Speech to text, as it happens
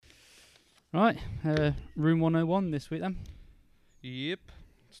Right, room 101 this week then. Yep.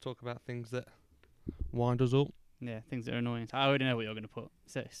 Let's talk about things that wind us up. Yeah, things that are annoying. I already know what you're going to put.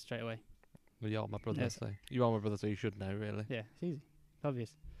 Say it straight away. Well, you are my brother, Yes. so you are my brother, so you should know, really. Yeah, it's easy. It's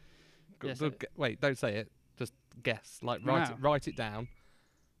obvious. Good, Yeah, wait, don't say it. Just guess. Like No. write it down.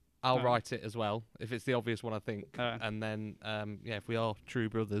 I'll Alright. write it as well if it's the obvious one, I think. Alright. And then, if we are true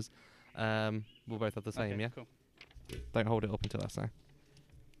brothers, we'll both have the same. Okay, Yeah. cool. Don't hold it up until I say.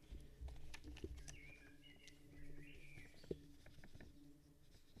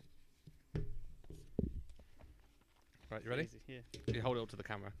 Right, you ready? Easy, yeah. You hold it up to the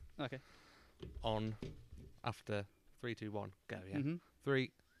camera. Okay. On after 3, 2, 1, go. Yeah. Mm-hmm. 3,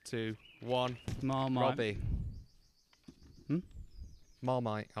 2, 1. Marmite. Robbie. Hmm?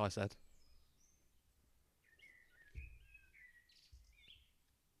 Marmite, I said.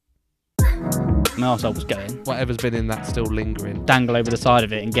 My arsehole was going. Whatever's been in that still lingering. Dangle over the side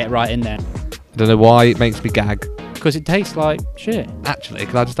of it and get right in there. I don't know why it makes me gag. Because it tastes like shit. Actually,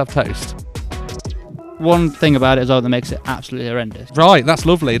 can I just have toast? One thing about it as well that makes it absolutely horrendous. Right, that's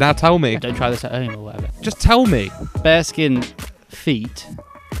lovely. Now tell me. Don't try this at home or whatever. Just tell me. Bearskin feet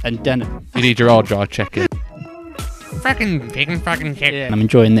and denim. You need your hard drive checking. Fucking chicken. Yeah. I'm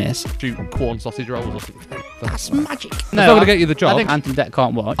enjoying this. Do corn sausage rolls or something. That's magic. That's not going to get you the job. I think Anthony Deck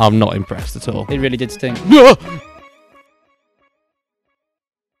can't watch. I'm not impressed at all. It really did sting.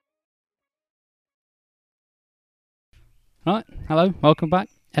 Right, hello, welcome back.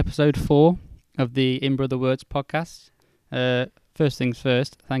 Episode 4 of the In Brother Words podcast. First things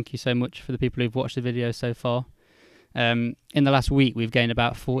first, thank you so much for the people who've watched the video so far. In the last week, we've gained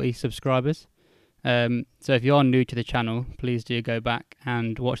about 40 subscribers. So if you are new to the channel, please do go back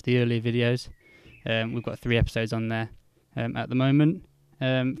and watch the earlier videos. We've got 3 episodes on there at the moment.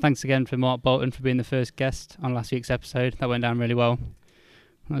 Thanks again for Mark Bolton for being the first guest on last week's episode. That went down really well.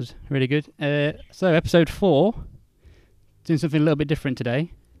 That was really good. So episode 4, doing something a little bit different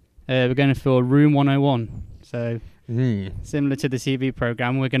today. We're going for Room 101. So similar to the CV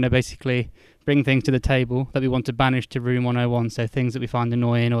program, we're going to basically bring things to the table that we want to banish to Room 101. So things that we find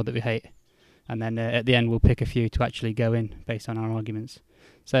annoying or that we hate. And then at the end, we'll pick a few to actually go in based on our arguments.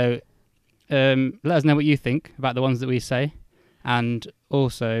 So let us know what you think about the ones that we say. And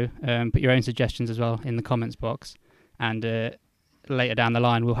also put your own suggestions as well in the comments box. And later down the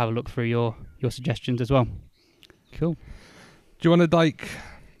line, we'll have a look through your suggestions as well. Cool. Do you want to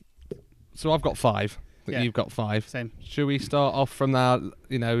So I've got 5. Yeah. You've got 5. Same. Should we start off from that?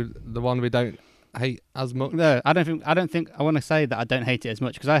 The one we don't hate as much. No, I don't think I want to say that I don't hate it as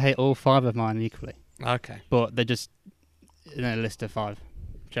much because I hate all 5 of mine equally. Okay. But they're just in a list of 5. Do you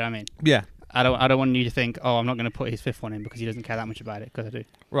know what I mean? Yeah. I don't want you to think, oh, I'm not going to put his 5th one in because he doesn't care that much about it, because I do.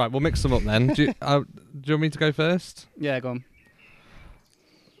 Right, we'll mix them up then. Do you want me to go first? Yeah, go on.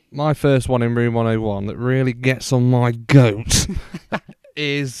 My first one in Room 101 that really gets on my goat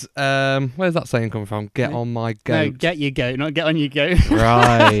is where's that saying come from? Get on my goat. No, get your goat, not get on your goat.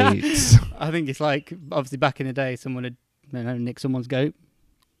 Right. I think it's like, obviously back in the day, someone had nicked someone's goat.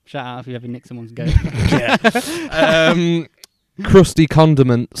 Shout out if you ever nicked someone's goat. Crusty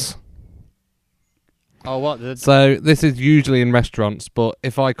condiments. Oh, what? So this is usually in restaurants, but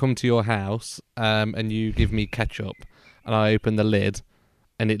if I come to your house and you give me ketchup and I open the lid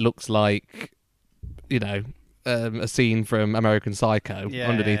and it looks like, a scene from American Psycho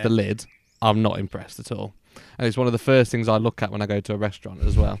underneath the lid, I'm not impressed at all. And it's one of the first things I look at when I go to a restaurant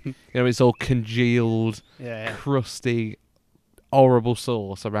as well. It's all congealed, crusty, horrible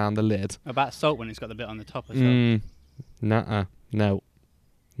sauce around the lid. About salt when it's got the bit on the top as well. Nuh-uh. No.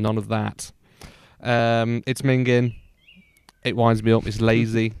 None of that. It's minging. It winds me up. It's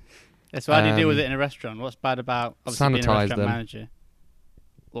lazy. So how do you deal with it in a restaurant? What's bad about obviously being a sanitize restaurant them. manager?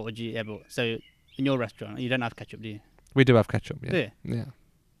 What would you? Yeah, but so in your restaurant, you don't have ketchup, do you? We do have ketchup, yeah. Do you? Yeah.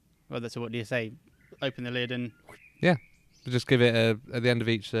 Well, so what do you say? Open the lid and... Just give it at the end of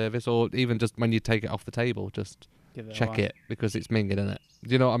each service, or even just when you take it off the table, just give it a check while. it, because it's minging, isn't it? Do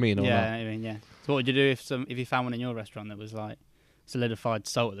you know what I mean? Or Yeah, not? I mean, yeah. So what would you do if you found one in your restaurant that was like solidified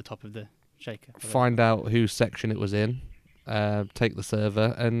salt at the top of the shaker? Find out whose section it was in, take the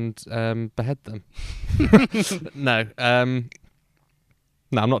server, and behead them. No,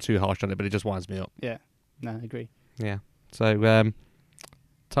 I'm not too harsh on it, but it just winds me up. Yeah, no, I agree. Yeah. So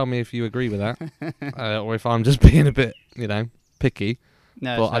tell me if you agree with that, or if I'm just being a bit, picky.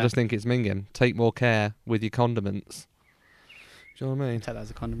 No, But I just think it's minging. Take more care with your condiments. Do you know what I mean? take that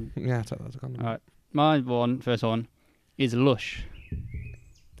as a condiment. Yeah, take that as a condiment. All right, my first one is Lush,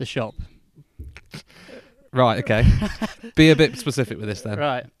 the shop. Right, okay. Be a bit specific with this then.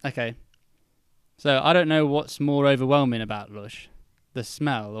 Right, okay. So I don't know what's more overwhelming about Lush. the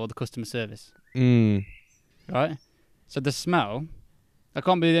smell or the customer service, Mm. right? So the smell, I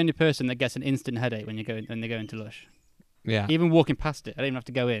can't be the only person that gets an instant headache when they go into Lush. Yeah. Even walking past it, I don't even have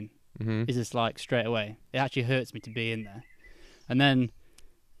to go in. Mm-hmm. It's just like straight away. It actually hurts me to be in there. And then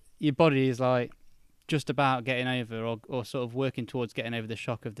your body is like just about getting over or sort of working towards getting over the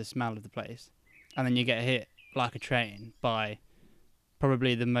shock of the smell of the place. And then you get hit like a train by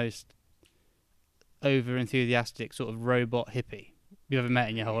probably the most over-enthusiastic sort of robot hippie you've ever met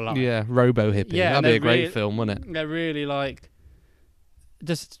in your whole life. Yeah, Robo Hippie. Yeah, That'd and be a great really- film, wouldn't it? They're really like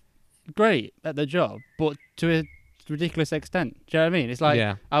just great at their job, but to a ridiculous extent. Do you know what I mean? It's like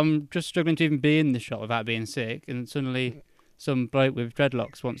yeah. I'm just struggling to even be in the shop without being sick, and suddenly some bloke with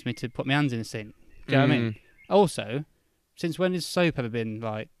dreadlocks wants me to put my hands in the sink. Do you know what I mean? Also, since when has soap ever been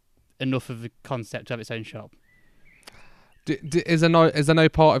like enough of a concept to have its own shop? Is there no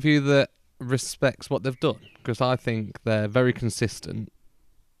part of you that respects what they've done? Because I think they're very consistent.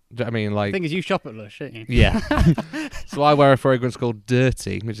 Do you know what I mean? The Like, thing is, you shop at Lush, don't you? yeah. So I wear a fragrance called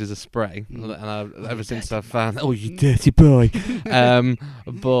Dirty, which is a spray, Mm. and ever since I found, oh, you dirty boy.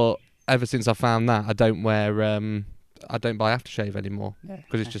 But ever since I found that, I don't buy aftershave anymore Yeah,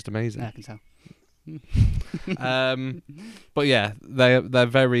 because it's just amazing. yeah, I can tell. But yeah, they're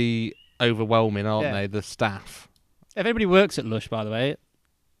very overwhelming, aren't Yeah. they? The staff. If anybody works at Lush, by the way,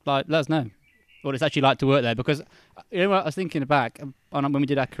 like let us know what it's actually like to work there. Because you know what I was thinking back on when we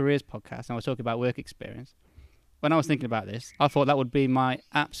did our careers podcast, and I was talking about work experience. When I was thinking about this, I thought that would be my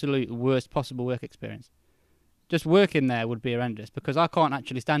absolute worst possible work experience. Just working there would be horrendous because I can't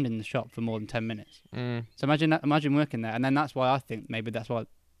actually stand in the shop for more than 10 minutes. Mm. So imagine working there, and then that's why I think maybe that's why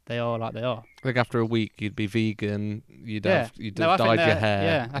they are like they are. I think after a week you'd be vegan. You'd Yeah. have No, I think dyed your they're- hair,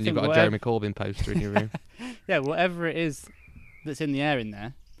 yeah, I and you've think got a whatever- Jeremy Corbyn poster in your room. Yeah, whatever it is that's in the air in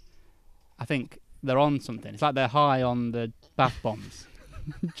there, I think they're on something. It's like they're high on the bath bombs.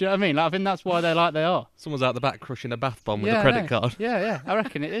 Do you know what I mean? Like, I think that's why they're like they are. Someone's out the back crushing a bath bomb with Yeah, a I credit know. card. Yeah, I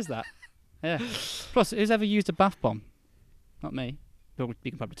reckon it is that. Yeah. Plus, who's ever used a bath bomb? Not me. You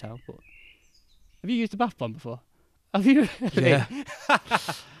can probably tell. But have you used a bath bomb before? Have you? Yeah.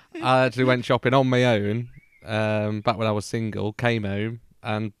 I actually went shopping on my own back when I was single, came home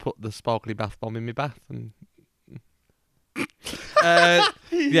and put the sparkly bath bomb in my bath. And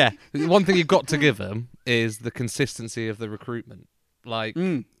yeah, one thing you've got to give them is the consistency of the recruitment. Like, do you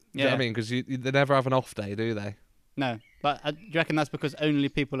know Yeah. what I mean? Because they never have an off day, do they? No. But do you reckon that's because only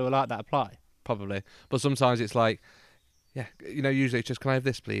people who are like that apply? Probably. But sometimes it's like, yeah, usually it's just, can I have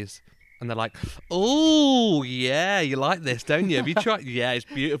this, please? And they're like, oh, yeah, you like this, don't you? Have you tried? Yeah, it's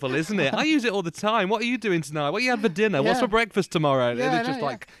beautiful, isn't it? I use it all the time. What are you doing tonight? What are you having for dinner? What's Yeah. for breakfast tomorrow? Yeah, and I it's just know,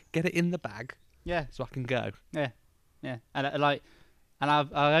 like, get it in the bag Yeah. so I can go. Yeah. And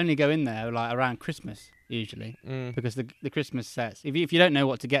I only go in there like around Christmas usually. Mm. Because the Christmas sets, if you don't know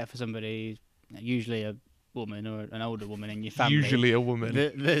what to get for somebody, usually a woman or an older woman in your family, Usually a woman.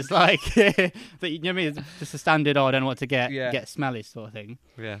 there's like that, you know what I mean, it's just a standard, I don't know what to get, Yeah. get smelly sort of thing.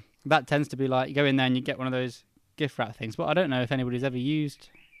 Yeah. That tends to be like you go in there and you get one of those gift wrap things, but I don't know if anybody's ever used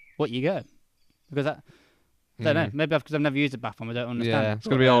what you get because I don't know, maybe because I've never used a bath bomb, I don't understand. Yeah, it's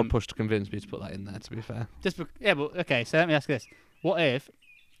going to be a hard push to convince me to put that in there, to be fair. Yeah, but okay, so let me ask this: what if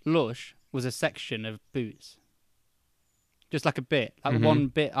Lush was a section of boots? Just like a bit, like Mhm. one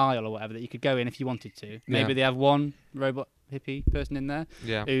bit aisle or whatever that you could go in if you wanted to. Maybe Yeah. they have one robot hippie person in there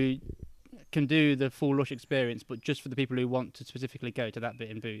Yeah. who can do the full Lush experience, but just for the people who want to specifically go to that bit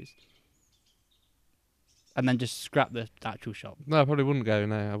in booze. And then just scrap the actual shop. No, I probably wouldn't go,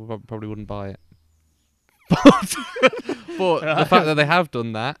 no. I probably wouldn't buy it. But the fact that they have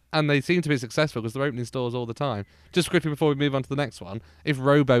done that, and they seem to be successful because they're opening stores all the time. Just quickly before we move on to the next one, if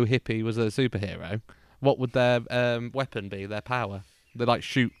Robo Hippie was a superhero, what would their weapon be, their power? They like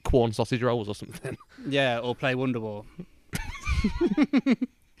shoot corn sausage rolls or something. Yeah, or play Wonderwall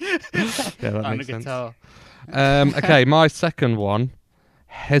Yeah, that on a makes sense. guitar. Okay, my second one,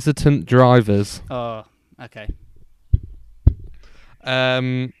 hesitant drivers. Oh, okay.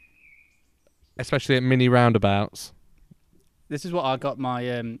 Especially at mini roundabouts. This is what I got my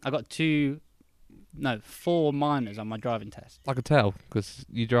I got 4 minors on my driving test. I could tell because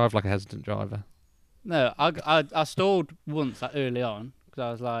you drive like a hesitant driver. No, I stalled once like early on because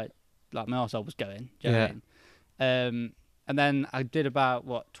I was like my arsehole was going. Do you know what I mean? And then I did about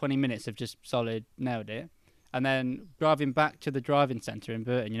 20 minutes of just solid nailed it, and then driving back to the driving centre in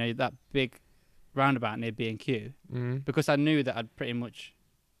Burton, that big roundabout near B&Q, because I knew that I'd pretty much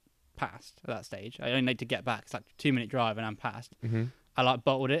passed at that stage. I only need to get back. It's like a 2-minute drive and I'm passed. Mm-hmm. I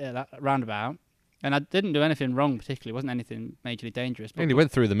bottled it at that roundabout, and I didn't do anything wrong particularly. It wasn't anything majorly dangerous. And you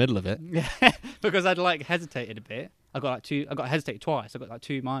went through the middle of it. Yeah, because I'd hesitated a bit, I got to hesitate twice. I got like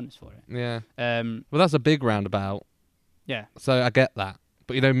 2 minors for it. Yeah. Um, Well, that's a big roundabout. yeah, So I get that.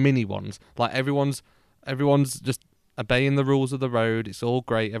 But mini ones, like everyone's just obeying the rules of the road. It's all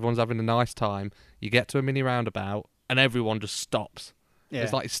great. Everyone's having a nice time. You get to a mini roundabout and everyone just stops. yeah.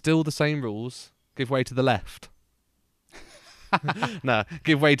 It's like still the same rules. Give way to the left. No,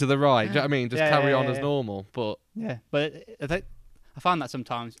 give way to the right. Do you know what I mean? Just carry on as normal. But yeah, but I find that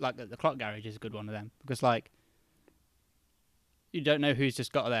sometimes, like the clock garage is a good one of them because like you don't know who's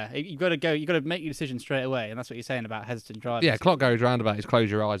just got there. You got to go. You got to make your decision straight away, and that's what you're saying about hesitant driving. yeah, clock garage roundabout is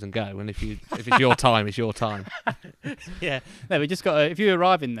close your eyes and go. And if it's your time, it's your time. Yeah, no, we just got to. If you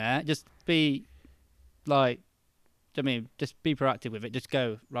arrive in there, just be like. I mean, just be proactive with it. Just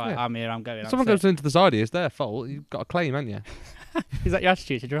go, right, Yeah. I'm here, I'm going. If someone goes into the side of you, it's their fault. You've got a claim, haven't you? Is that your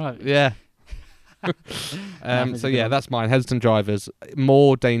attitude to drive? Yeah. So yeah, that's mine. Hesitant drivers,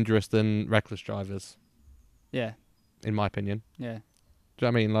 more dangerous than reckless drivers, Yeah, in my opinion. yeah. Do you know what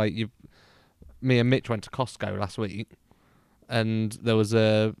I mean? Like me and Mitch went to Costco last week, and there was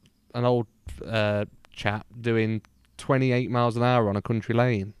an old chap doing 28 miles an hour on a country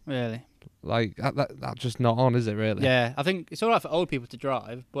lane. Really? Like that's just not on, is it? Really? Yeah, I think it's all right for old people to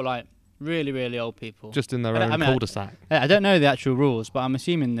drive, but like really, really old people. Just in their I own mean, cul-de-sac. I don't know the actual rules, but I'm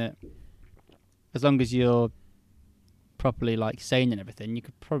assuming that as long as you're properly like sane and everything, you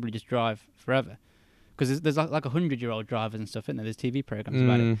could probably just drive forever. Because there's like 100-year-old drivers and stuff, isn't there? There's TV programs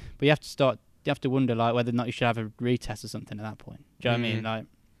about it. But you have to wonder like whether or not you should have a retest or something at that point. Do you know what I mean? Like,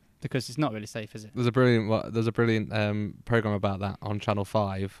 because it's not really safe, is it? There's a brilliant program about that on Channel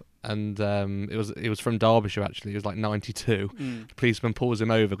 5, and it was from Derbyshire actually. It was like 92. The policeman pulls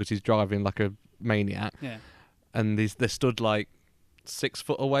him over because he's driving like a maniac. Yeah. And they're stood like 6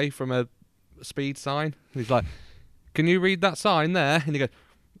 foot away from a speed sign. He's like, "Can you read that sign there?" And he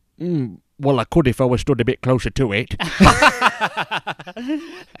goes, "Well, I could if I was stood a bit closer to it."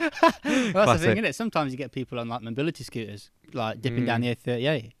 Well, that's the thing, isn't it? Sometimes you get people on like mobility scooters, like dipping down the A38. Do you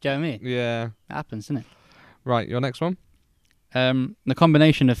know what I mean? Yeah. It happens, doesn't it? Right, your next one? The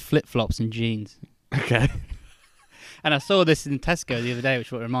combination of flip-flops and jeans. Okay. And I saw this in Tesco the other day,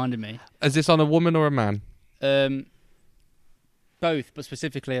 which what reminded me. Is this on a woman or a man? Both, but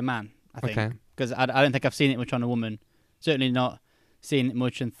specifically a man, I think. Okay. Because I don't think I've seen it much on a woman. Certainly not seen it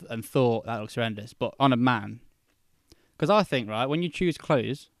much and thought that looks horrendous. But on a man. Because I think, right, when you choose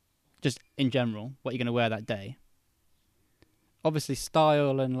clothes, just in general, what you're going to wear that day, obviously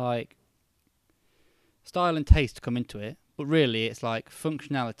style and taste come into it. But really, it's like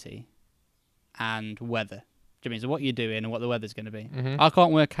functionality and weather. Do you know what I mean? So what you're doing and what the weather's going to be. Mm-hmm. I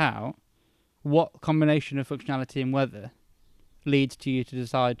can't work out what combination of functionality and weather leads to you to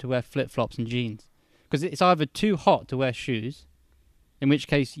decide to wear flip-flops and jeans. Because it's either too hot to wear shoes, in which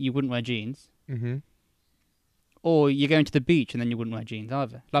case you wouldn't wear jeans, or you're going to the beach and then you wouldn't wear jeans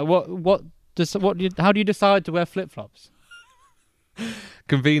either. Like how do you decide to wear flip-flops?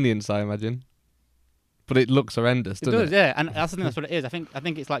 Convenience, I imagine. But it looks horrendous, doesn't it? It does, yeah. And that's what it is. I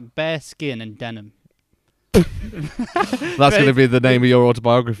think it's like bare skin and denim. That's going to be the name of your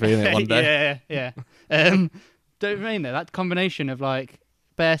autobiography, isn't it, one day? Yeah. Don't you mean that combination of like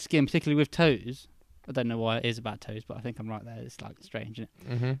bare skin, particularly with toes. I don't know why it is about toes, but I think I'm right there. It's like strange, isn't it?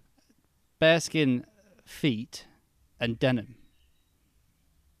 Mm-hmm. Bare skin, feet, and denim.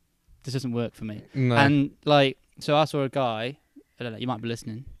 This doesn't work for me. No. And like, so I saw a guy. I don't know. You might be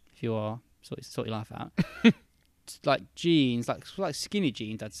listening. If you are, sort your life out. It's like jeans, like skinny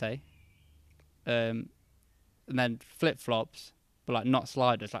jeans, I'd say. And then flip flops, but like not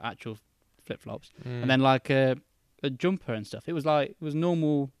sliders, like actual flip flops. And then like a jumper and stuff. It was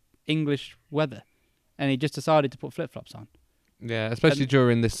normal English weather, and he just decided to put flip flops on. Yeah, especially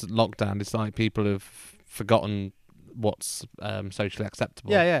during this lockdown, it's like people have forgotten what's socially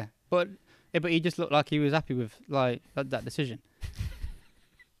acceptable. Yeah. But he just looked like he was happy with like that decision.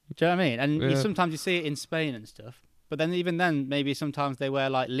 Do you know what I mean? And sometimes you see it in Spain and stuff. But then even then, maybe sometimes they wear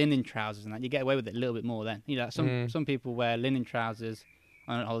like linen trousers and that. You get away with it a little bit more then. You know, some people wear linen trousers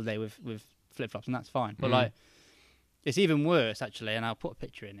on holiday with flip flops, and that's fine. But like, it's even worse actually. And I'll put a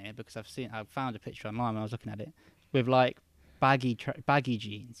picture in here because I found a picture online when I was looking at it with like baggy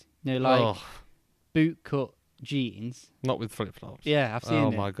jeans. You know, like boot cut jeans. Not with flip flops. Yeah, I've seen it.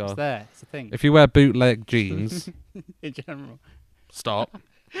 Oh my god, it's there. It's a thing. If you wear bootleg jeans, in general, stop.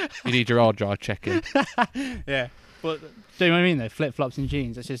 You need your hard drive checking. Yeah. But do you know what I mean though? Flip flops and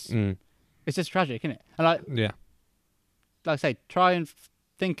jeans. It's just it's just tragic, isn't it? And like I say, try and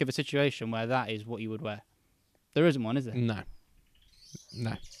think of a situation where that is what you would wear. There isn't one, is there? No.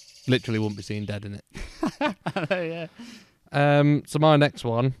 Literally wouldn't be seen dead in it. I know, yeah. So my next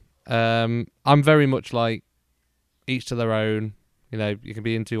one, I'm very much like each to their own. You know, you can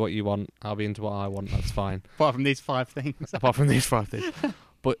be into what you want. I'll be into what I want. That's fine. Apart from these 5 things. Apart from these 5 things.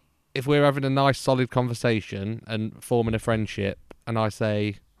 But if we're having a nice, solid conversation and forming a friendship, and I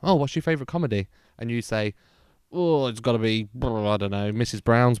say, "Oh, what's your favourite comedy?" and you say, "Oh, it's got to be, I don't know, Mrs.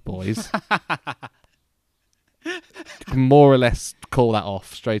 Brown's Boys," you can more or less call that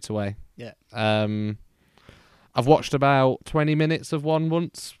off straight away. Yeah. I've watched about 20 minutes of one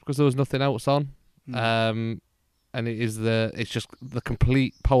once because there was nothing else on. And it's just the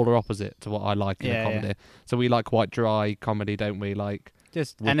complete polar opposite to what I like in a comedy. Yeah. So we like quite dry comedy, don't we? Like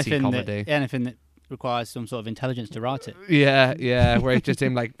just witty comedy. anything that requires some sort of intelligence to write it. Yeah, where it's just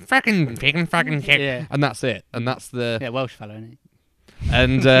him like fucking shit, Yeah. and that's it, and that's the Welsh fellow, isn't he?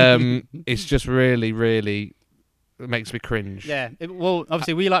 and it's just really, really it makes me cringe. Yeah. Well,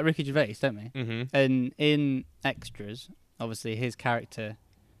 obviously we like Ricky Gervais, don't we? Mm-hmm. And in Extras, obviously his character,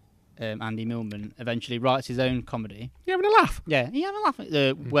 Andy Millman, eventually writes his own comedy. You having a laugh? Yeah, you have a laugh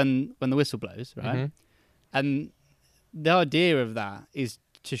when the whistle blows, right? Mm-hmm. And the idea of that is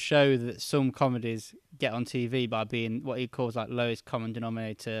to show that some comedies get on TV by being what he calls like lowest common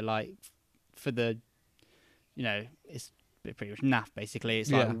denominator, like for the, it's pretty much naff basically. It's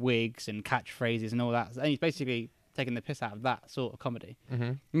like wigs and catchphrases and all that. And he's basically taking the piss out of that sort of comedy.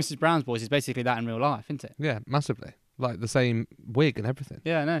 Mm-hmm. Mrs. Brown's Boys is basically that in real life, isn't it? Yeah, massively. Like the same wig and everything.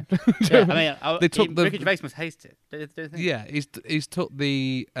 Yeah, I know. Yeah, I mean, They took Ricky Gervais must hate it. Don't you think? Yeah, he's took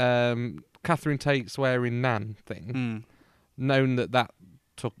the Catherine Tate swearing Nan thing, known that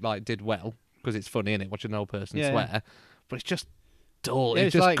did well because it's funny, innit? Watching an old person swear, but it's just dull. Yeah,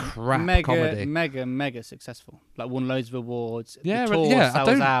 it's just like crap mega, comedy. mega successful. Like won loads of awards. Yeah, the tour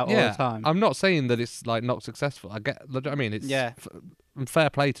sells out all the time. I'm not saying that it's like not successful. I mean, it's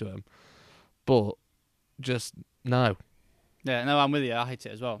fair play to him, but just no. Yeah, no, I'm with you. I hate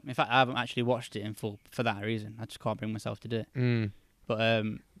it as well. In fact, I haven't actually watched it in full for that reason. I just can't bring myself to do it. But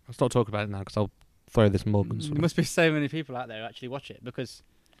I'll stop talking about it now because I'll throw this mug and stuff. There must be so many people out there who actually watch it because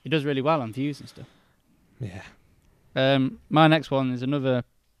it does really well on views and stuff. Yeah. My next one is another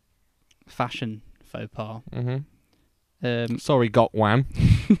fashion faux pas. Sorry, got one.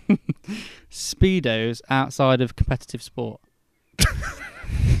 Speedos outside of competitive sport.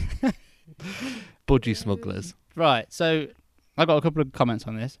 Budgie smugglers. Right, so I got a couple of comments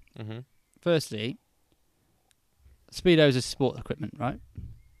on this. Mm-hmm. Firstly, Speedos is sport equipment, right?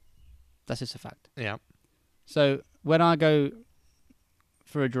 That's just a fact. Yeah. So when I go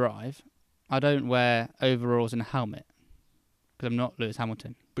for a drive, I don't wear overalls and a helmet because I'm not Lewis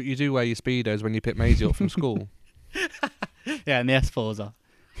Hamilton. But you do wear your Speedos when you pick Maisie up from school. Yeah, and the S falls off.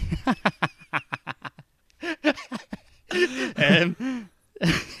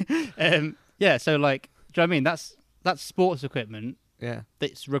 Yeah, so like, do you know what I mean? That's sports equipment. Yeah.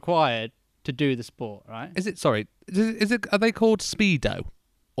 That's required to do the sport, right? Is it? Sorry. Is it? Are they called Speedo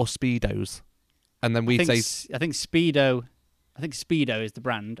or Speedos? And then I think Speedo. I think Speedo is the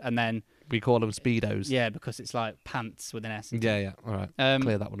brand, and then we call them Speedos. Yeah, because it's like pants with an S. Yeah. All right.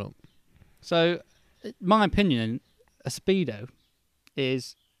 Clear that one up. So, my opinion, a Speedo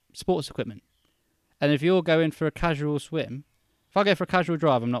is sports equipment, and if you're going for a casual swim, if I go for a casual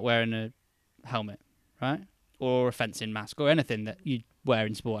drive, I'm not wearing a helmet, right? Or a fencing mask or anything that you wear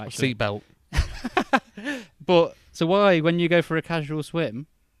in sport, actually. Seatbelt. But, so why, when you go for a casual swim,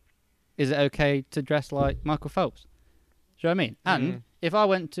 is it okay to dress like Michael Phelps? Do you know what I mean? And if I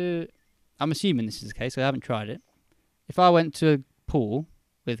went to, I'm assuming this is the case, so I haven't tried it. If I went to a pool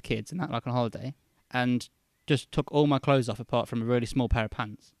with kids and that, like on holiday, and just took all my clothes off apart from a really small pair of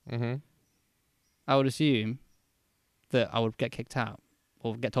pants, I would assume that I would get kicked out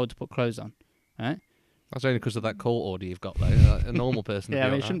or get told to put clothes on, right? That's only because of that court order you've got, though. A normal person. Yeah, I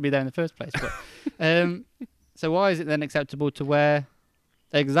mean, it shouldn't be there in the first place. But so why is it then acceptable to wear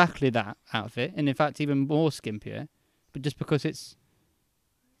exactly that outfit, and in fact even more skimpier, but just because it's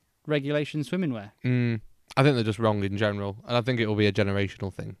regulation swimming wear? I think they're just wrong in general, and I think it will be a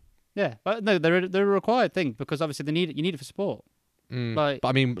generational thing. Yeah, but no, they're a required thing because obviously they need it. You need it for sport. But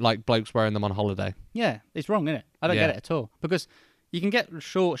I mean, like blokes wearing them on holiday. Yeah, it's wrong, isn't it? I don't get it at all because you can get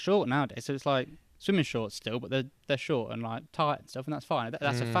short nowadays. So it's like swimming shorts still, but they're short and like tight and stuff, and that's fine.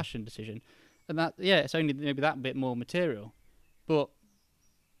 That's a fashion decision, and it's only maybe that bit more material, but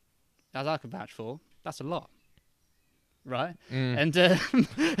as I can vouch for, that's a lot, right? And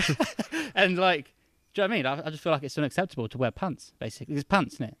and like, do you know what I mean? I just feel like it's unacceptable to wear pants. Basically, it's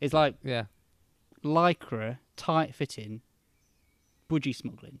pants, isn't it? It's like lycra, tight fitting, budgie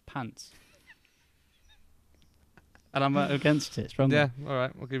smuggling pants. And I'm against it strongly. Yeah, all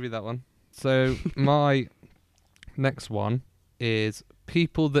right, we'll give you that one. So my next one is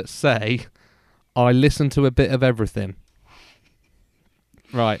people that say, I listen to a bit of everything.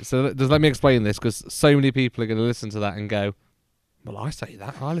 Right, so just let me explain this, because so many people are going to listen to that and go, well, I say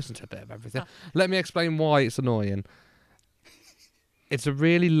that. I listen to a bit of everything. Let me explain why it's annoying. It's a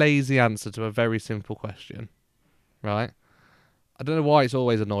really lazy answer to a very simple question, right? I don't know why it's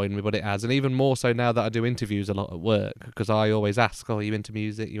always annoying me, but it has. And even more so now that I do interviews a lot at work, because I always ask, are you into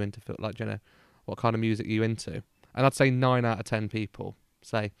music? You into, like, you know, what kind of music are you into? And I'd say 9 out of 10 people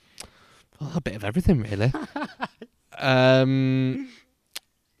say, oh, a bit of everything, really. And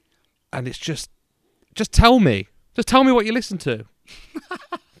it's just tell me. Just tell me what you listen to. Do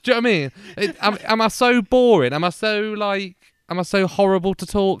you know what I mean? Am I so boring? Am I so horrible to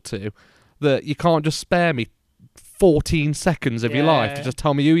talk to that you can't just spare me 14 seconds of your life to just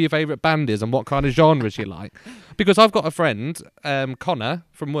tell me who your favourite band is and what kind of genres you like? Because I've got a friend, Connor,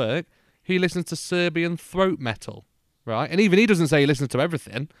 from work, who listens to Serbian throat metal, right? And even he doesn't say he listens to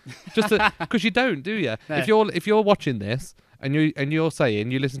everything, just because you don't, do you? No. If you're watching this and you're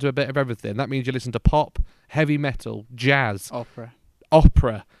saying you listen to a bit of everything, that means you listen to pop, heavy metal, jazz,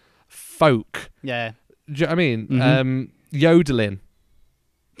 opera, folk. Yeah. Do you know what I mean? Mhm. Yodeling.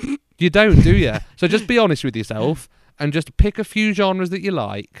 You don't, do you? So just be honest with yourself and just pick a few genres that you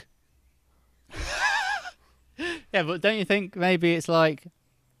like. Yeah, but don't you think maybe it's like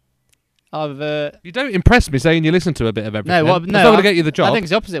You don't impress me saying you listen to a bit of everything. no, That's not going to get you the job. I think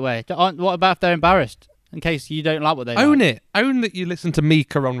it's the opposite way. What about if they're embarrassed in case you don't like what they Own like? it. Own that you listen to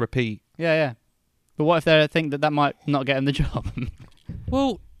Mika on repeat. Yeah. But what if they think that might not get them the job?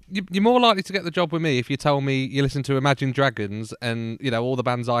 Well, you're more likely to get the job with me if you tell me you listen to Imagine Dragons and, you know, all the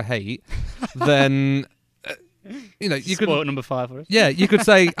bands I hate, then, you know, you could... Spoiled number 5 for us. Yeah, you could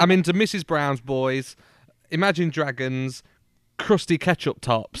say, I'm into Mrs. Brown's Boys, Imagine Dragons, crusty ketchup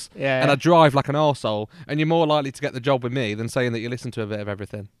tops, Yeah. and I drive like an arsehole, and you're more likely to get the job with me than saying that you listen to a bit of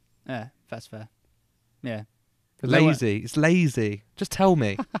everything. Yeah, that's fair. Yeah. Lazy. It's lazy. Just tell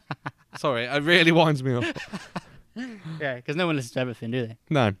me. Sorry, it really winds me up. Yeah, because no one listens to everything, do they?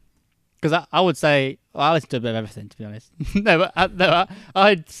 No. Because I would say I listen to a bit of everything, to be honest.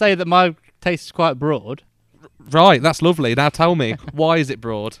 I'd say that my taste is quite broad. Right, that's lovely. Now tell me, why is it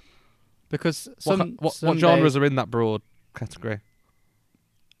broad? Because What some genres days, are in that broad category?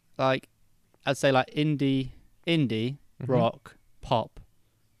 like, I'd say like indie, Mhm. rock, pop,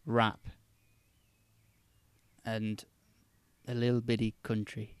 rap, and a little bitty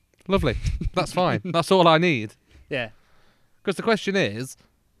country. Lovely. That's fine. That's all I need. Yeah. Because the question is,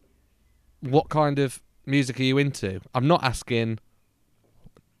 what kind of music are you into? I'm not asking,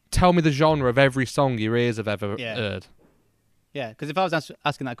 tell me the genre of every song your ears have ever heard. Yeah, because if I was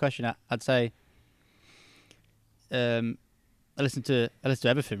asking that question, I'd say I listen to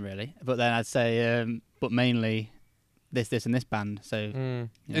everything really, but then I'd say but mainly this and this band. So you know,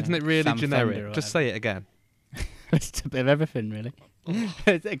 Isn't it really Sam Fender generic? or Just say it again. listen to a bit of everything really,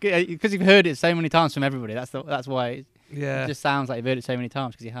 because you've heard it so many times from everybody. That's why it just sounds like you've heard it so many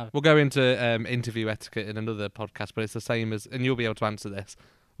times because you have. We'll go into interview etiquette in another podcast, but it's the same as, and you'll be able to answer this.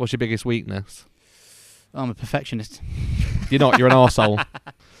 What's your biggest weakness? I'm a perfectionist. You're not. You're an arsehole.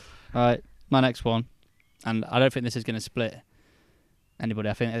 All right, my next one, and I don't think this is going to split anybody.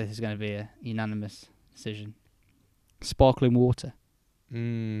 I think this is going to be a unanimous decision. Sparkling water.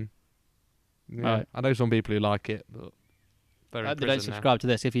 Yeah. Right. I know some people who like it, but they're in They don't prison now. subscribe to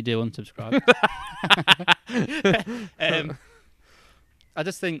this. If you do, unsubscribe. I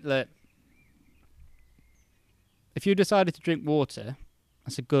just think that if you decided to drink water,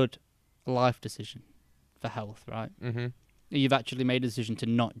 that's a good life decision for health, right? Mm-hmm. You've actually made a decision to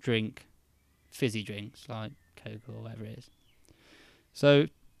not drink fizzy drinks like Coke or whatever it is. So,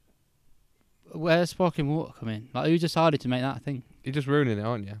 where's sparkling water come in? Like, who decided to make that a thing? You're just ruining it,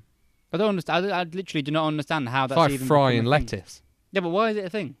 aren't you? I don't understand. I literally do not understand how It's that's like even frying become a thing. lettuce. Yeah, but why is it a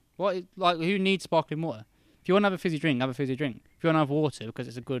thing? Who needs sparkling water? If you want to have a fizzy drink, have a fizzy drink. If you want to have water, because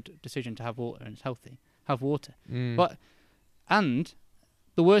it's a good decision to have water and it's healthy, have water. But and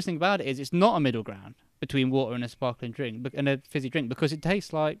the worst thing about it is it's not a middle ground between water and a sparkling drink and a fizzy drink because it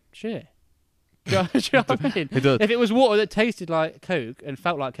tastes like shit. Do you know what I mean? It does. If it was water that tasted like Coke and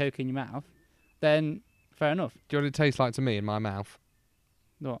felt like Coke in your mouth, then fair enough. Do you know what it tastes like to me in my mouth?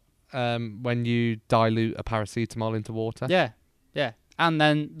 What? When you dilute a paracetamol into water. Yeah. And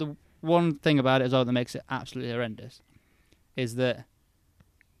then the one thing about it as well that makes it absolutely horrendous is that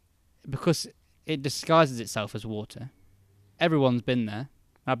because it disguises itself as water, everyone's been there.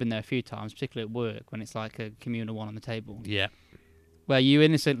 I've been there a few times, particularly at work, when it's like a communal one on the table. Yeah. Where you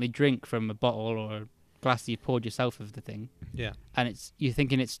innocently drink from a bottle or a glass that you poured yourself of the thing. Yeah. And you're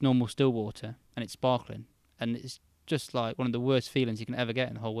thinking it's normal still water and it's sparkling. And it's just like one of the worst feelings you can ever get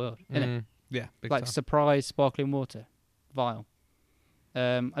in the whole world, isn't it? Yeah, big like time. Surprise sparkling water, vile.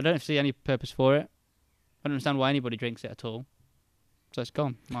 I don't see any purpose for it. I don't understand why anybody drinks it at all. So it's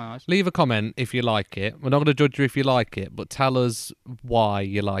gone, in my eyes. Leave a comment if you like it. We're not going to judge you if you like it, but tell us why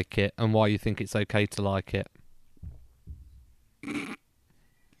you like it and why you think it's okay to like it.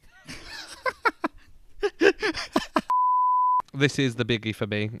 This is the biggie for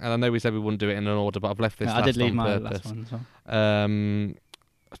me, and I know we said we wouldn't do it in an order, but I've left this No, last I did leave on my purpose. last one as well.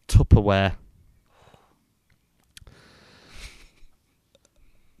 Tupperware.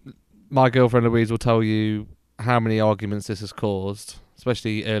 My girlfriend Louise will tell you how many arguments this has caused,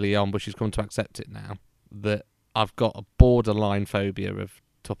 especially early on, but she's come to accept it now, that I've got a borderline phobia of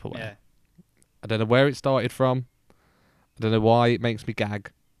Tupperware. Yeah. I don't know where it started from. I don't know why it makes me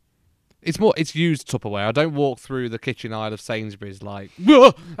gag. It's used Tupperware. I don't walk through the kitchen aisle of Sainsbury's like, whoa!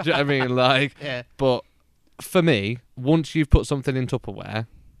 Do you know what I mean? Like, Yeah. but for me, once you've put something in Tupperware,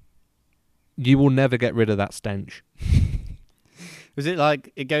 you will never get rid of that stench. Was it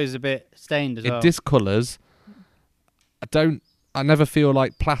like it goes a bit stained as well? It discolours. I never feel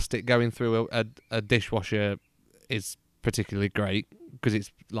like plastic going through a dishwasher is particularly great because it's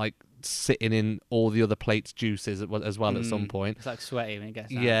like sitting in all the other plates' juices as well at some point. It's like sweaty when it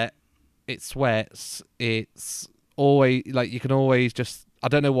gets out. Yeah, it sweats. It's always like you can always just. I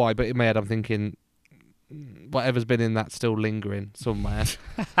don't know why, but in my head I'm thinking whatever's been in that's still lingering somewhere,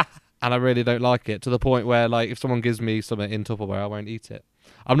 and I really don't like it to the point where like if someone gives me something in Tupperware, I won't eat it.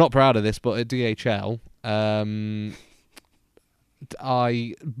 I'm not proud of this, but at DHL,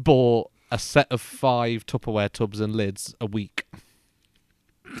 I bought a set of 5 Tupperware tubs and lids a week.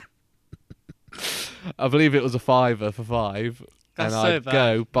 I believe it was a £5 for 5. That's and so I'd bad.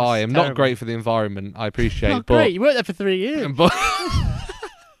 go buy That's them. Not terrible. great for the environment, I appreciate. Not but, great. You worked there for 3 years.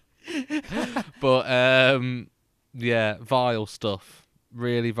 but yeah, vile stuff.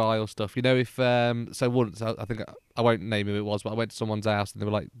 Really vile stuff. You know, if so once I think I won't name who it was, but I went to someone's house and they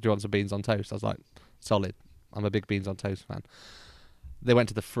were like, "Do you want some beans on toast?" I was like, "Solid. I'm a big beans on toast fan." They went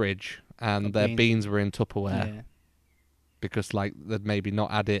to the fridge and Got their beans. beans were in Tupperware Yeah. because like they'd maybe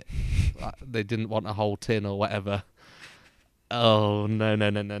not had it. They didn't want a whole tin or whatever. Oh no. You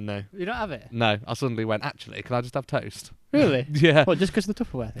don't have it? No, I suddenly went, actually, can I just have toast? Really? Yeah. What, just because of the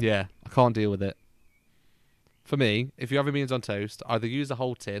Tupperware thing? Yeah, I can't deal with it. For me, if you're having beans on toast, either use a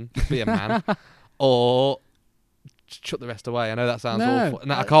whole tin, be a man, or chuck the rest away. I know that sounds No, awful.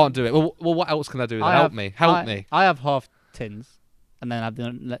 No, I can't do it. Well, what else can I do? Help me. Help me. I have half tins, and then I have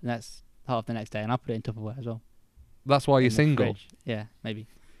the next half the next day, and I put it in Tupperware as well. That's why you're in the single. fridge. Yeah, maybe.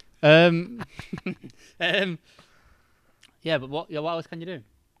 Yeah, but what else can you do?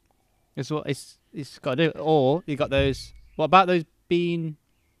 It's got to do. Or you got those. What about those bean?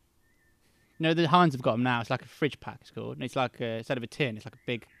 No, the Heinz have got them now. It's like a fridge pack. It's called. And it's like instead of a tin, it's like a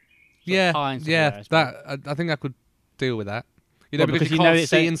big. Yeah, Heinz yeah. Tupperware, I suppose. I think I could deal with that. You know, Well, because you because you know can't it's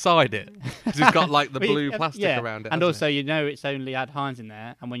see a- inside it. 'Cause it's got like the But you- blue plastic yeah, around it. And hasn't also, you know, it's only had Heinz in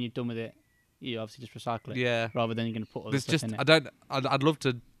there, and when you're done with it, you obviously just recycle it? it. Yeah. Rather than you're going to put all There's this stuff just in it. I'd love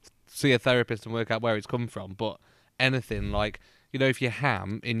to see a therapist and work out where it's come from, but anything like, you know, if your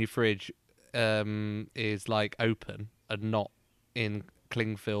ham in your fridge is like open and not in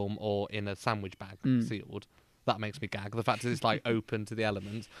cling film or in a sandwich bag sealed, that makes me gag. The fact that it's like open to the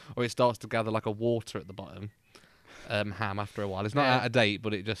elements, or it starts to gather like a water at the bottom. Ham after a while, it's not Yeah. out of date,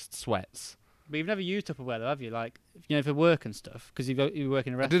 but it just sweats. But you've never used Tupperware, though, have you? Like, you know, for work and stuff, because you work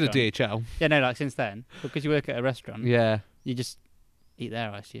in a I did restaurant. a DHL. Yeah, no, like since then, because you work at a restaurant, Yeah. you just eat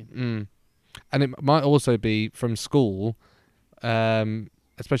there, I assume. And it might also be from school,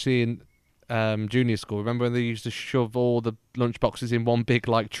 especially in junior school. Remember when they used to shove all the lunch boxes in one big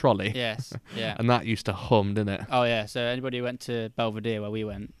like trolley? Yes, yeah. And that used to hum, didn't it? Oh yeah. So anybody who went to Belvedere where we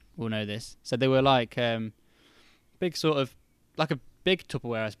went will know this. So they were like big sort of like a big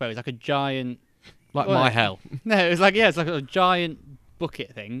Tupperware, I suppose, like a giant. Like Well, my hell. No, it was like it's like a giant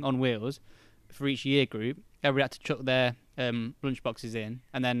bucket thing on wheels for each year group. Everybody had to chuck their lunch boxes in,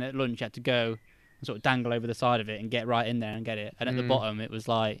 and then at lunch you had to go and sort of dangle over the side of it and get right in there and get it. And at the bottom it was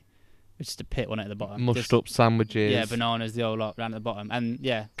like it was just a pit, wasn't it, at the bottom? Mushed Just- up sandwiches. Yeah, bananas, the old lot round at the bottom, and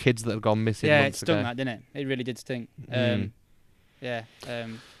yeah, Kids that have gone missing yeah, it months stunk ago. that, didn't it? It really did stink. Yeah,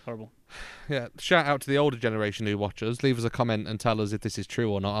 horrible. Yeah, shout out to the older generation who watch us. Leave us a comment and tell us if this is true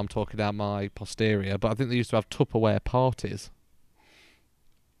or not. I'm talking out my posterior, but I think they used to have Tupperware parties.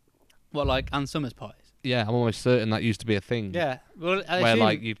 What, like Ann Summers parties? Yeah, I'm almost certain that used to be a thing. Yeah, well, I Where assume-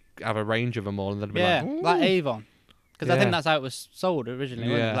 like you'd have a range of them all, and then be yeah, like, like "Ooh." Avon, because I Yeah. think that's how it was sold originally.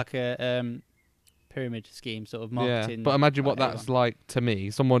 Wasn't Yeah. it? Like a pyramid scheme sort of marketing. Yeah, but imagine what like that's Avon. like to me,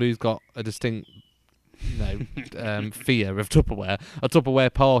 someone who's got a distinct, fear of Tupperware. A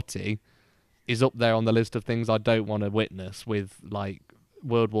Tupperware party is up there on the list of things I don't want to witness with like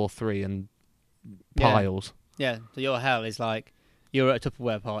World War Three and piles. Yeah, so your hell is like you're at a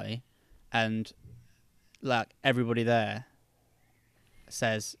Tupperware party and like everybody there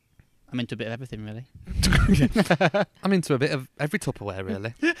says, I'm into a bit of everything, really. I'm into a bit of every Tupperware,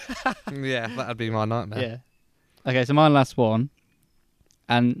 really. Yeah, that'd be my nightmare. Yeah. Okay, so my last one,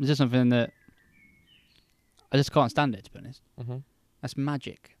 and it's just something that I just can't stand it, to be honest. Mm-hmm. That's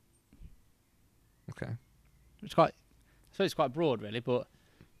magic. Okay. It's quite, I suppose it's quite broad, really, but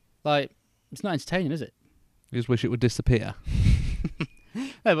like it's not entertaining, is it? You just wish it would disappear.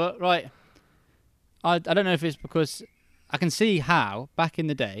 No, but right. I don't know if it's because I can see how back in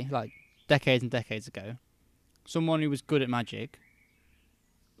the day, like decades and decades ago, someone who was good at magic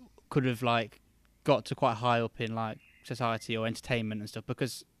could have like got to quite high up in like society or entertainment and stuff.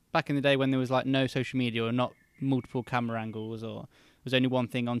 Because back in the day when there was like no social media or not multiple camera angles or there was only one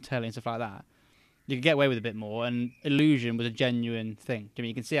thing on telly and stuff like that, you could get away with a bit more. And illusion was a genuine thing. I mean,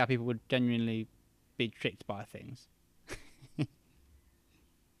 you can see how people would genuinely be tricked by things.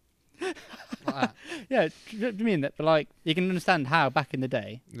 Like that. Yeah, do you mean that? But like, you can understand how back in the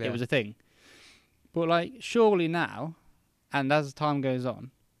day it was a thing. But like, surely now, and as time goes on,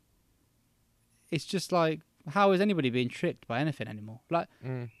 it's just like, how is anybody being tricked by anything anymore? Like,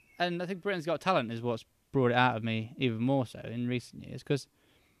 and I think Britain's Got Talent is what's brought it out of me even more so in recent years, because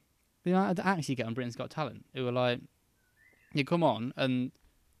the amount of acts you get on Britain's Got Talent who are like, you come on and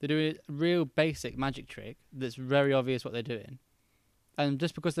they do a real basic magic trick that's very obvious what they're doing. And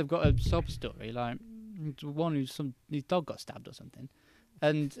just because they've got a sob story, like one who's his dog got stabbed or something,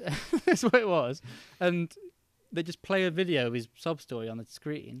 and that's what it was, and they just play a video of his sob story on the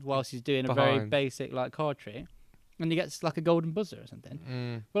screen whilst he's doing a very basic like card trick, and he gets like a golden buzzer or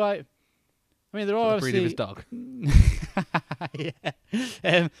something. But like, I mean, there are the breed of his dog. Yeah,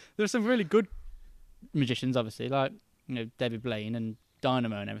 there are some really good magicians, obviously, like David Blaine and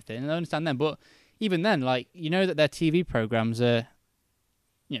Dynamo and everything, and I understand them, but even then, like that their TV programs are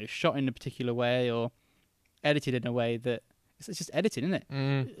shot in a particular way or edited in a way that it's just editing, isn't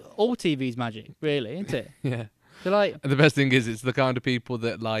it? All TV's magic, really, isn't it? Yeah. So like, and the best thing is, it's the kind of people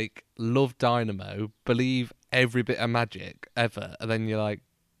that like love Dynamo, believe every bit of magic ever, and then you're like,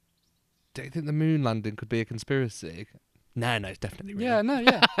 do you think the moon landing could be a conspiracy? No, it's definitely real. Yeah, no,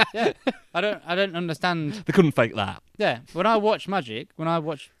 yeah, yeah. I don't understand. They couldn't fake that. Yeah, when I watch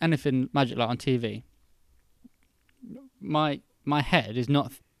anything magic like on TV, my head is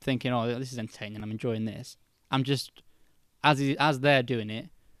not thinking, oh, this is entertaining, I'm enjoying this. I'm just, as they're doing it,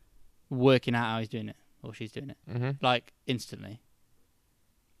 working out how he's doing it, or she's doing it, like, instantly.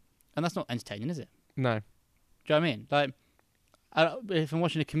 And that's not entertaining, is it? No. Do you know what I mean? Like, if I'm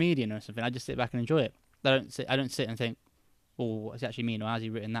watching a comedian or something, I just sit back and enjoy it. I don't sit and think, oh, what does he actually mean, or how's he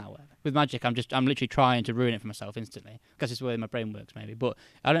written that, or whatever. With magic, I'm literally trying to ruin it for myself instantly, because it's the way my brain works, maybe. But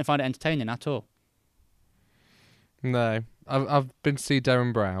I don't find it entertaining at all. No, I've been to see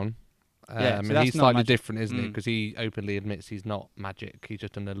Darren Brown. So and that's he's not slightly magic. different, isn't he? Because he openly admits he's not magic. He's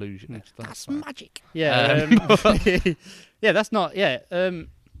just an illusionist. That's fine. magic. Yeah, yeah, that's not. Yeah,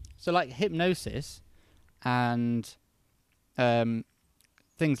 so like hypnosis and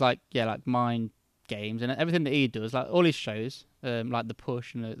things like mind games and everything that he does, like all his shows, like The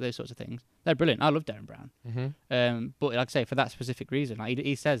Push and those sorts of things, they're brilliant. I love Darren Brown. But like I say, for that specific reason, like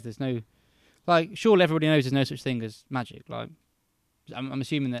he says, there's no. Like, surely everybody knows there's no such thing as magic. Like, I'm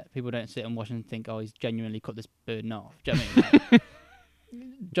assuming that people don't sit and watch and think, oh, he's genuinely cut this bird in half. Do you know what I mean? Like, do you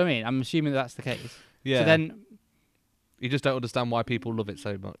know what I mean? I'm assuming that's the case. Yeah. So then, you just don't understand why people love it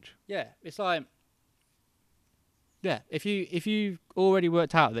so much. yeah, it's like, yeah, if you already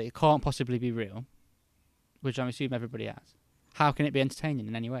worked out that it can't possibly be real, which I'm assuming everybody has, how can it be entertaining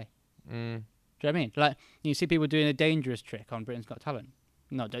in any way? Do you know what I mean? Like, you see people doing a dangerous trick on Britain's Got Talent.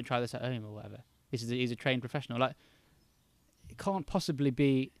 No, don't try this at home or whatever. He's a trained professional. Like, it can't possibly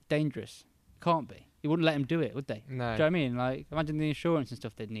be dangerous. It can't be. You wouldn't let him do it, would they? No. Do you know what I mean? Like, imagine the insurance and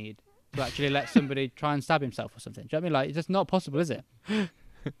stuff they'd need to actually let somebody try and stab himself or something. Do you know what I mean? Like, it's just not possible, is it?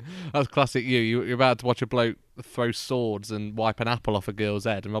 That's classic you. You're about to watch a bloke throw swords and wipe an apple off a girl's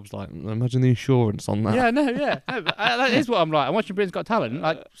head, and Rob's like, imagine the insurance on that. Yeah, no, yeah. No, but that is what I'm like. I'm watching Britain's Got Talent.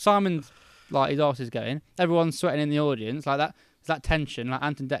 Like, Simon's, like, his arse is going. Everyone's sweating in the audience. Like, that tension. Like,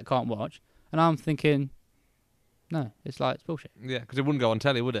 Ant and Dec can't watch. And I'm thinking, no, it's bullshit. Yeah, because it wouldn't go on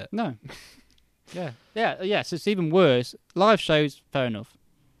telly, would it? No. Yeah. So it's even worse. Live shows, fair enough,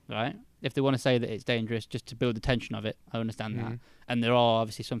 right? If they want to say that it's dangerous just to build the tension of it, I understand that. And there are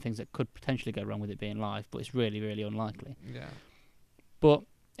obviously some things that could potentially go wrong with it being live, but it's really, really unlikely. Yeah. But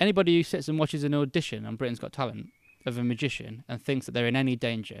anybody who sits and watches an audition on Britain's Got Talent of a magician and thinks that they're in any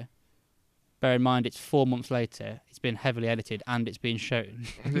danger, bear in mind it's 4 months later, it's been heavily edited and it's been shown.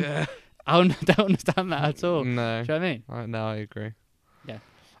 Yeah. I don't understand that at all. No. Do you know what I mean? No, I agree. Yeah.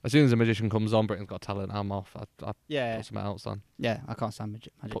 As soon as a magician comes on, Britain's Got Talent, I'm off. I Yeah. put something else on. Yeah, I can't stand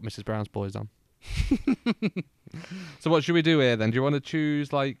magic. Put Mrs. Brown's Boys on. So what should we do here then? Do you want to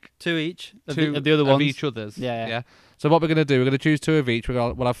choose like 2 each of two the other of ones? each other's? Yeah. So what we're going to do, we're going to choose 2 of each.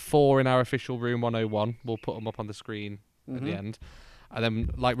 We'll have 4 in our official Room 101. We'll put them up on the screen at the end. And then,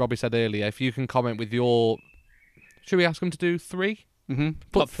 like Robbie said earlier, if you can comment with your... Should we ask them to do 3? Mm-hmm.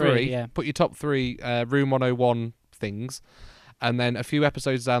 Put Top 3, yeah. Put your top 3 Room 101 things. And then a few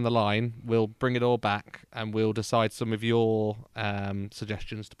episodes down the line, we'll bring it all back and we'll decide some of your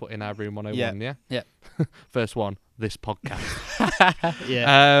suggestions to put in our Room 101, yeah? Yeah. First one, this podcast.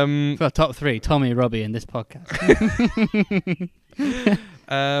 Yeah. For our top 3, Tommy, Robbie, and this podcast.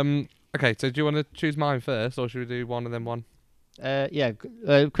 Okay, so do you want to choose mine first, or should we do one and then one?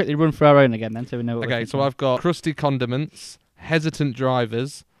 Quickly run through our own again then, so we know what we're Okay, so thinking. I've got Crusty Condiments, Hesitant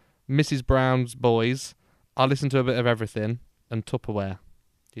Drivers, Mrs. Brown's Boys, I Listen to a Bit of Everything, and Tupperware.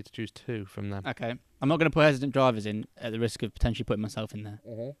 You need to choose 2 from them. Okay. I'm not going to put Hesitant Drivers in at the risk of potentially putting myself in there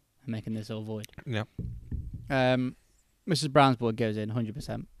and making this all void. Yeah. Mrs. Brown's Boy goes in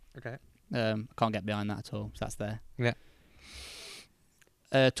 100%. Okay. I can't get behind that at all, so that's there. Yeah.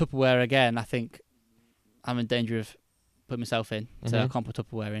 Tupperware, again, I think I'm in danger of putting myself in, so I Mhm. can't put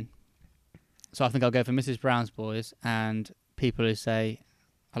Tupperware in. So I think I'll go for Mrs. Brown's Boys and people who say,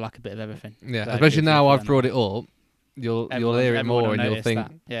 I like a bit of everything. Yeah, So especially if now you I've put brought it up, you'll hear it more and you'll think,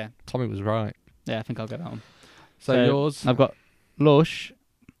 that. Yeah, Tommy was right. yeah, I think I'll go that one. So yours? I've got Lush,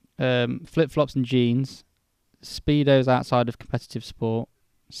 flip-flops and jeans, Speedos outside of competitive sport,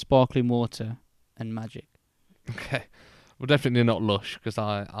 sparkling water, and magic. Okay. Well, definitely not Lush, because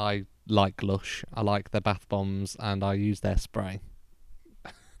I like Lush. I like their bath bombs and I use their spray.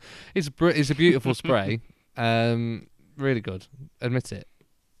 It's a beautiful spray. Really good. Admit it.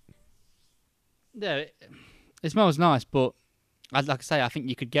 Yeah, it smells nice, but like I say, I think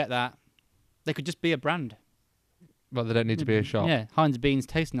you could get that. They could just be a brand. But they don't need to be a shop. Yeah, Heinz beans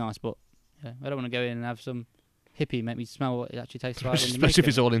taste nice, but yeah, I don't want to go in and have some hippie make me smell what it actually tastes like. Especially if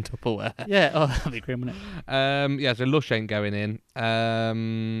it's all in Tupperware. Yeah, that'd be grim, wouldn't it? Yeah, so Lush ain't going in.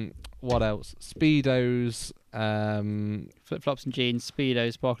 What else? Speedos. Flip-flops and jeans,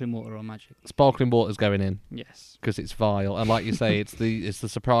 Speedos, sparkling water, or magic. Sparkling water's going in Yes. because it's vile, and like you say, it's the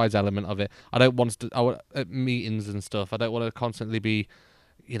surprise element of it. I don't want at meetings and stuff. I don't want to constantly be,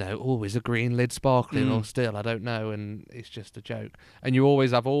 is a green lid sparkling or still? I don't know, and it's just a joke. And you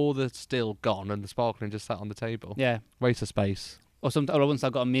always have all the still gone and the sparkling just sat on the table. Yeah. Waste of space. Or once I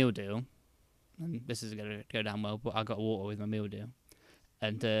got a meal deal, and this is going to go down well, but I got water with my meal deal.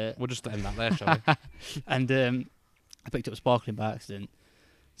 And we'll just end that there, shall we? And I picked up sparkling by accident.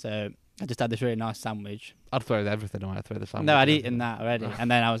 So I just had this really nice sandwich. I'd throw everything away. I'd throw the sandwich. No, I'd away. eaten that already. And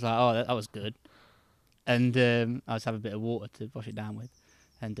then I was like, oh, that was good. And I just have a bit of water to wash it down with.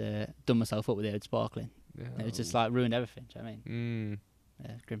 And done myself up with it with sparkling. Yeah. It was just like ruined everything. Do you know what I mean?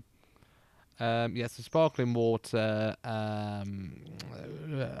 Yeah, it's grim. So sparkling water,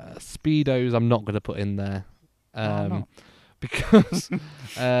 Speedos I'm not going to put in there. Not? Because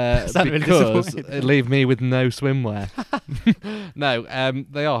really because disappointed. it leave me with no swimwear. No,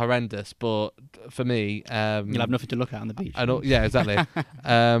 they are horrendous, but for me, You'll have nothing to look at on the beach. yeah, exactly.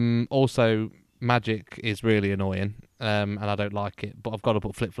 Also, magic is really annoying, and I don't like it. But I've got to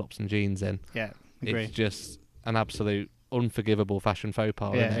put flip flops and jeans in. Yeah, agree. It's just an absolute unforgivable fashion faux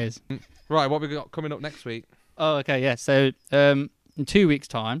pas. Yeah, isn't it it is. Right, what have we got coming up next week? Oh, okay, yeah. So in 2 weeks'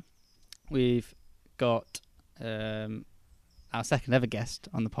 time, we've got our second ever guest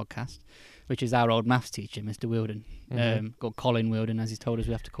on the podcast, which is our old maths teacher, Mr. Wilden. Called Colin Wilden, as he's told us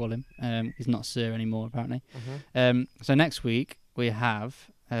we have to call him. He's not Sir anymore, apparently. So next week we have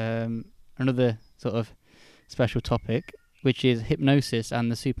another sort of special topic, which is hypnosis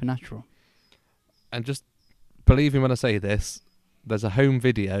and the supernatural. And just believe me when I say this, there's a home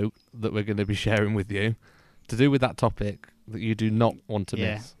video that we're going to be sharing with you to do with that topic that you do not want to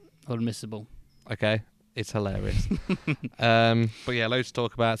miss. Unmissable. Okay? It's hilarious. But yeah, loads to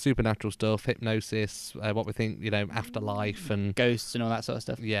talk about. Supernatural stuff, hypnosis, what we think, afterlife and... Ghosts and all that sort of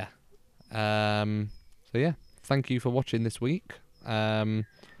stuff. Yeah. So yeah, thank you for watching this week. If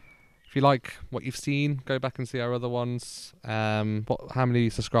you like what you've seen, go back and see our other ones. How many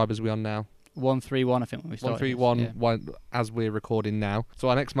subscribers are we on now? 131, I think, when we started. 131 as we're recording now. So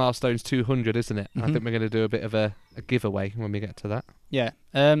our next milestone's 200, isn't it? I think we're going to do a bit of a giveaway when we get to that. Yeah.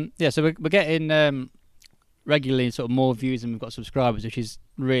 So we're getting regularly sort of more views than we've got subscribers, which is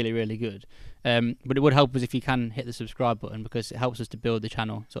really, really good. But it would help us if you can hit the subscribe button, because it helps us to build the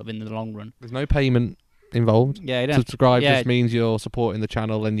channel sort of in the long run. There's no payment involved. Yeah, you don't Subscribe just means you're supporting the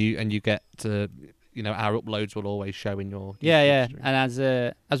channel, and you get to, our uploads will always show in your YouTube stream.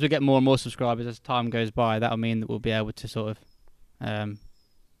 And as we get more and more subscribers as time goes by, that'll mean that we'll be able to sort of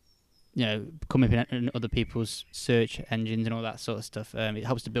come up in other people's search engines and all that sort of stuff. It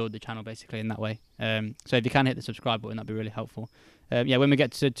helps to build the channel basically in that way. So if you can hit the subscribe button, that'd be really helpful. When we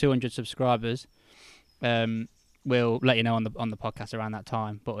get to 200 subscribers, we'll let you know on the podcast around that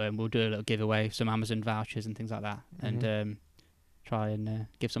time. But we'll do a little giveaway, some Amazon vouchers and things like that, and try and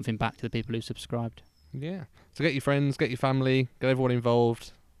give something back to the people who subscribed. Yeah. So get your friends, get your family, get everyone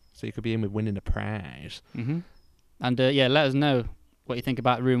involved, so you could be in with winning a prize. And let us know what you think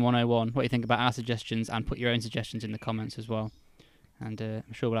about Room 101, what you think about our suggestions, and put your own suggestions in the comments as well. And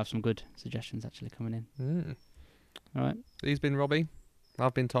I'm sure we'll have some good suggestions actually coming in. All right. He's been Robbie.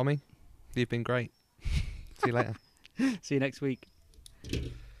 I've been Tommy. You've been great. See you later. See you next week.